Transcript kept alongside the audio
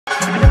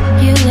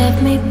You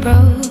left me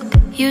broke.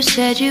 You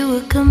said you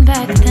would come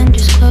back, then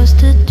just closed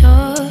the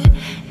door.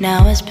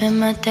 Now I spend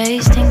my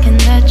days thinking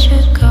that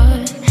you're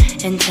gone,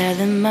 and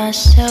telling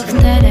myself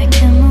that I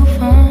can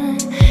move on.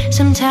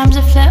 Sometimes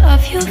the flat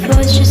of your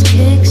voice just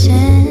kicks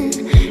in,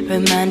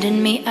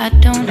 reminding me I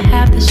don't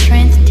have the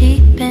strength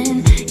deep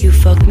in. You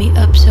fucked me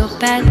up so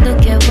bad,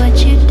 look at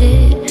what you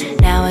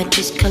did. Now I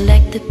just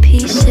collect the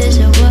pieces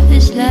of what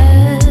is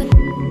left.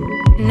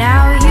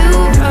 Now you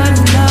run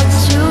up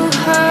to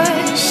her,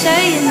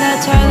 saying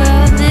that our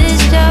love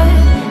is done,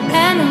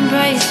 and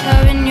embrace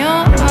her in your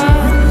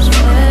arms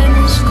when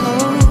it's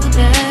cold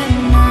at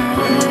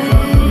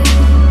night.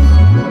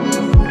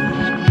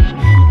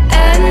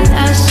 And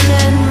I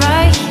stand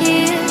right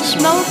here,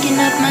 smoking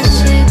up my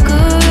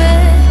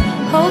cigarette,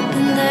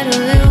 hoping that a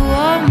little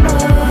warm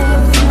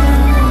up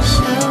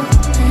myself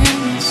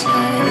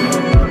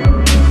inside.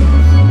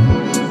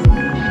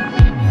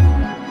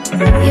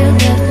 You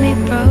left me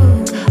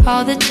broke,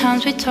 all the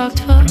times we talked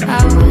for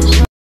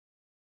hours.